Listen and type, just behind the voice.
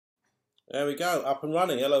There we go, up and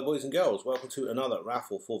running. Hello, boys and girls. Welcome to another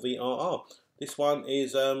raffle for VRR. This one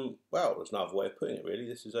is, well, there's another way of putting it, really.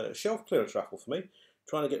 This is a shelf clearance raffle for me.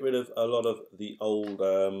 Trying to get rid of a lot of the old,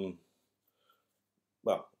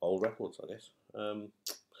 well, old records, I guess.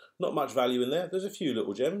 Not much value in there. There's a few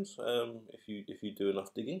little gems, if you do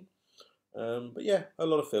enough digging. But yeah, a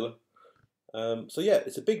lot of filler. So yeah,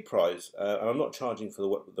 it's a big prize, and I'm not charging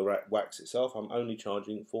for the wax itself. I'm only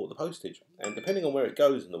charging for the postage. And depending on where it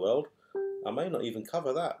goes in the world, I may not even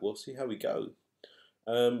cover that. We'll see how we go.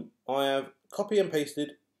 I have copy and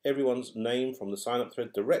pasted everyone's name from the sign-up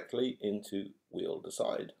thread directly into We'll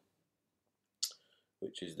Decide,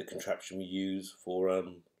 which is the contraption we use for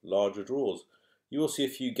larger draws. You will see a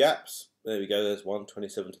few gaps. There we go, there's one,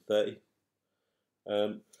 27 to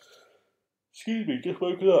 30. Excuse me, just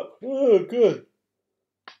woken up. Oh, good.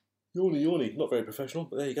 Yawny, yawny. Not very professional,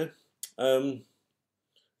 but there you go.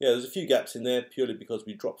 Yeah, there's a few gaps in there purely because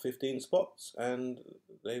we dropped 15 spots and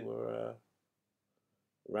they were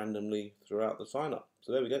randomly throughout the sign up.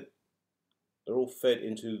 So there we go. They're all fed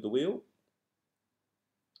into the wheel.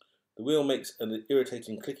 The wheel makes an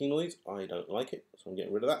irritating clicking noise. I don't like it, so I'm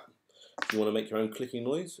getting rid of that. If you want to make your own clicking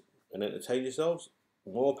noise and entertain yourselves,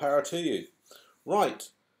 more power to you. Right.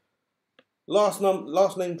 Last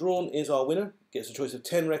name drawn is our winner. Gets a choice of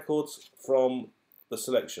 10 records from the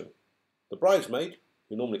selection. The bridesmaid,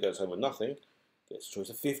 who normally goes home with nothing, gets a choice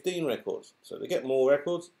of 15 records. So they get more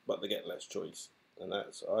records, but they get less choice. And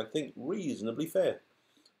that's, I think, reasonably fair.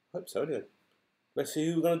 Hope so, anyway. Let's see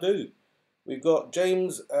who we're going to do. We've got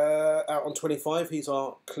James out on 25. He's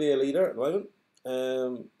our clear leader at the moment.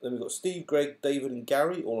 Then we've got Steve, Greg, David and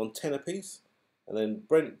Gary all on 10 apiece. And then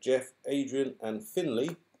Brent, Jeff, Adrian and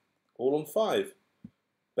Finley all on 5.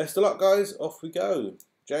 Best of luck, guys. Off we go.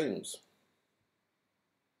 James.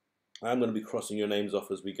 I'm going to be crossing your names off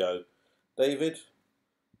as we go. David,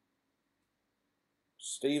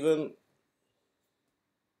 Stephen,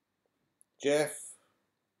 Jeff,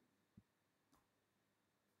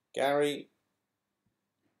 Gary,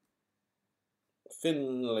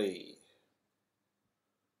 Finley,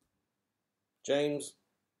 James,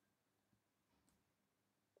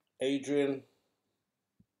 Adrian,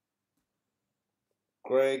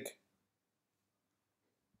 Greg,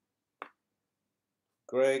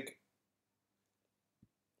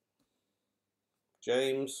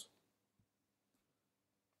 James,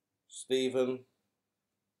 Stephen,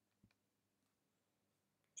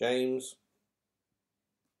 James,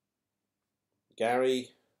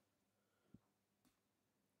 Gary,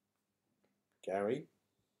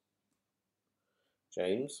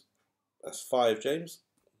 James, that's 5, James,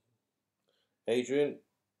 Adrian,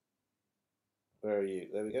 where are you?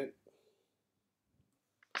 There we go.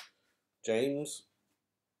 James,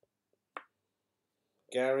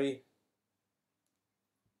 Gary,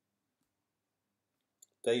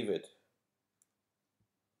 David,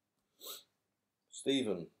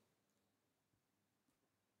 Stephen,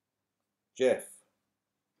 Jeff,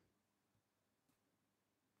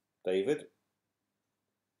 David,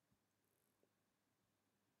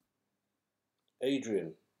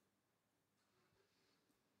 Adrian,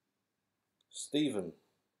 Stephen,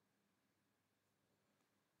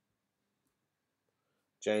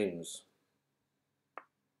 James,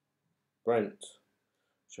 Brent.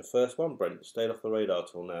 It's your first one, Brent. Stayed off the radar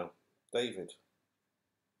till now. David,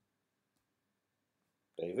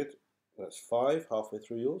 that's 5, halfway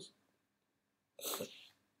through yours.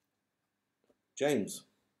 James,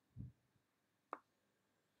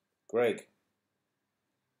 Greg,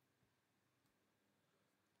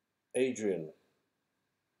 Adrian,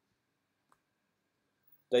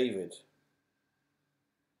 David,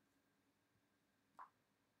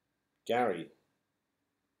 Gary.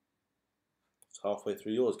 It's halfway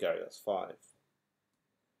through yours, Gary. That's 5.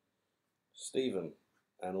 Stephen,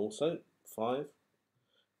 and also 5.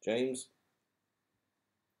 James,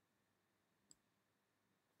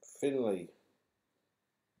 Finley,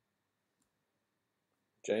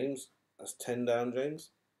 James, that's 10 down, James,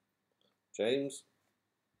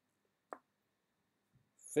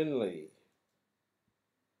 Finley,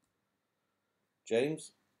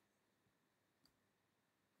 James,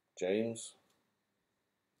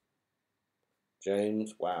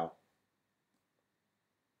 wow.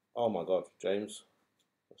 Oh my God, James,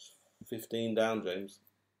 that's 15 down, James.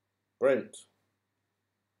 Brent,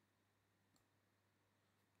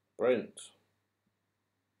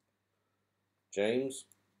 James,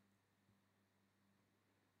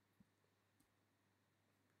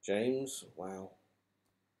 wow.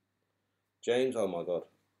 James, oh my God.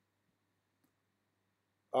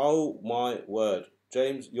 Oh my word.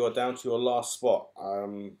 James, you're down to your last spot.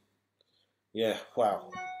 Yeah, wow.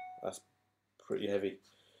 That's pretty heavy.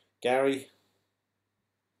 Gary.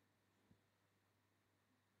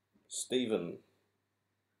 Stephen.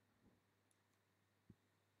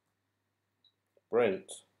 Brent.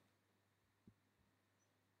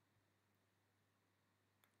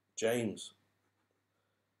 James.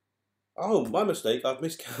 Oh, my mistake. I've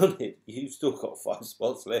miscounted. You've still got 5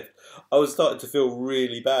 spots left. I was starting to feel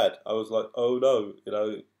really bad. I was like, oh no,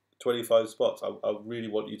 25 spots. I really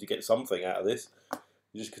want you to get something out of this.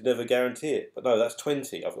 You just could never guarantee it. But no, that's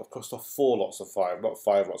 20. I've crossed off 4 lots of 5, not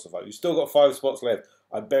 5 lots of 5. You've still got 5 spots left.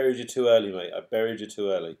 I buried you too early, mate. I buried you too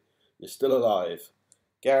early. You're still alive.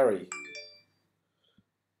 Gary.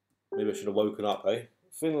 Maybe I should have woken up, eh?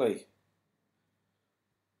 Finley.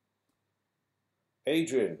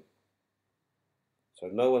 Adrian. So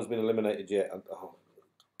no one's been eliminated yet. Oh.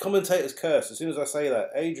 Commentator's curse. As soon as I say that.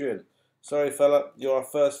 Adrian. Sorry, fella. You're our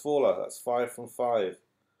first faller. That's 5 from 5.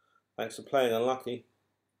 Thanks for playing. Unlucky.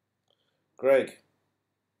 Greg.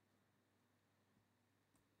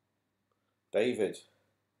 David.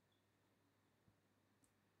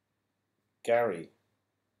 Gary.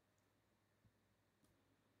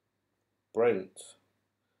 Brent.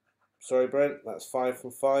 Sorry, Brent. That's 5 from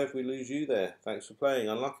 5. We lose you there. Thanks for playing.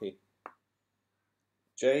 Unlucky.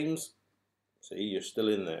 James. See, you're still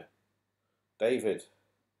in there. David.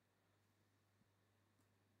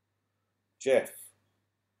 Jeff.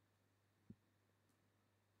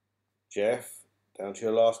 Jeff. Down to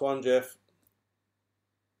your last one, Jeff.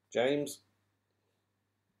 James.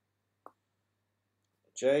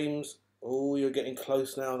 James. Oh, you're getting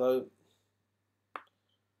close now, though.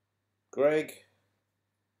 Greg.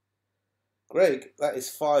 Greg, that is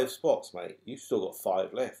 5 spots, mate. You've still got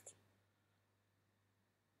 5 left.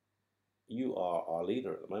 You are our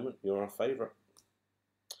leader at the moment. You're our favourite.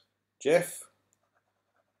 Jeff.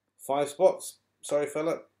 5 spots. Sorry,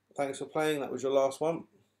 fella. Thanks for playing. That was your last one.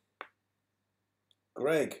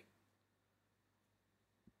 Greg.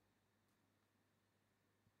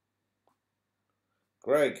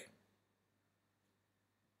 Greg.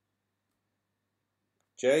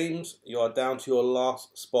 James, you are down to your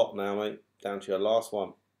last spot now, mate. Down to your last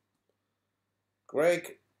one.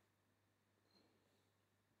 Greg.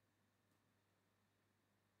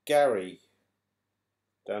 Gary.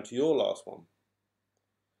 Down to your last one.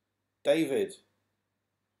 David.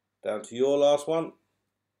 Down to your last one.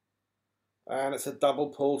 And it's a double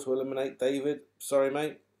pull to eliminate David. Sorry,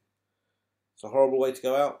 mate. It's a horrible way to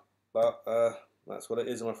go out. But that's what it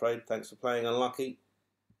is, I'm afraid. Thanks for playing. Unlucky.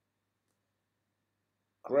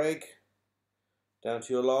 Greg. Down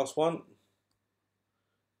to your last one.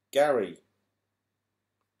 Gary.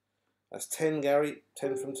 That's 10, Gary.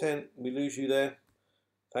 10 from 10. We lose you there.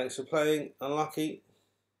 Thanks for playing. Unlucky.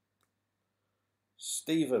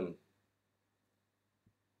 Stephen.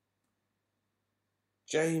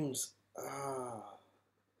 James.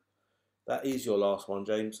 That is your last one,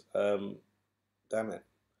 James. Damn it.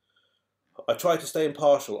 I try to stay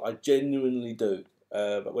impartial. I genuinely do.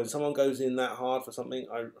 But when someone goes in that hard for something,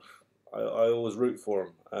 I always root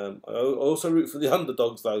for them. I also root for the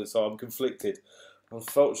underdogs, though, so I'm conflicted.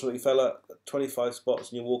 Unfortunately, fella, 25 spots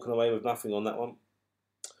and you're walking away with nothing on that one.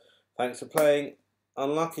 Thanks for playing.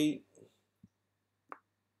 Unlucky.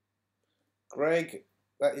 Greg,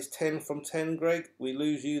 that is 10 from 10, Greg. We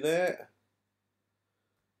lose you there.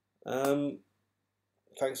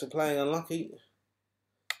 Thanks for playing. Unlucky.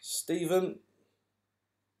 Stephen.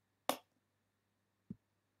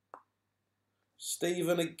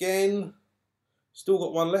 Stephen again. Still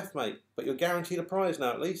got one left, mate, but you're guaranteed a prize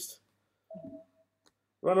now at least.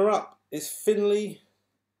 Runner-up is Finley.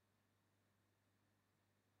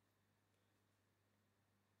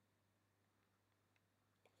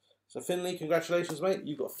 So Finley, congratulations, mate.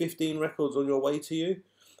 You've got 15 records on your way to you,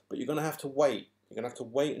 but you're going to have to wait. You're going to have to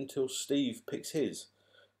wait until Steve picks his.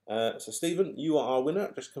 So Stephen, you are our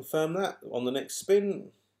winner. Just confirm that on the next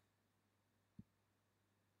spin.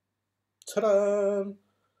 Ta-da!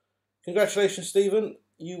 Congratulations, Stephen.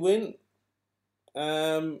 You win.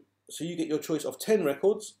 So you get your choice of 10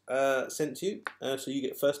 records sent to you. So you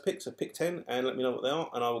get first pick, so pick 10 and let me know what they are,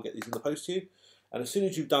 and I will get these in the post to you. And as soon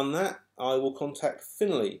as you've done that, I will contact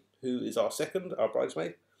Finley, who is our second, our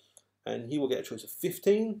bridesmaid, and he will get a choice of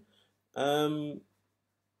 15,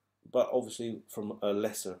 but obviously from a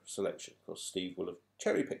lesser selection, because Steve will have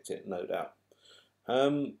cherry-picked it, no doubt.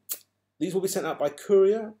 These will be sent out by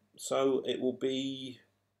courier, so it will be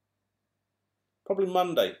probably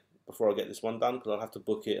Monday before I get this one done, because I'll have to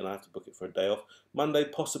book it, and I have to book it for a day off. Monday,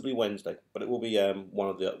 possibly Wednesday, but it will be one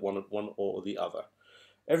or the other.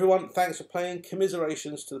 Everyone, thanks for playing.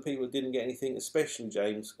 Commiserations to the people who didn't get anything, especially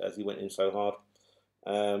James, as he went in so hard.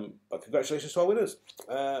 But congratulations to our winners.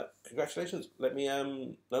 Congratulations. Let me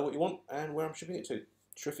know what you want and where I'm shipping it to.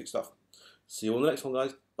 Terrific stuff. See you on the next one,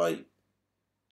 guys. Bye.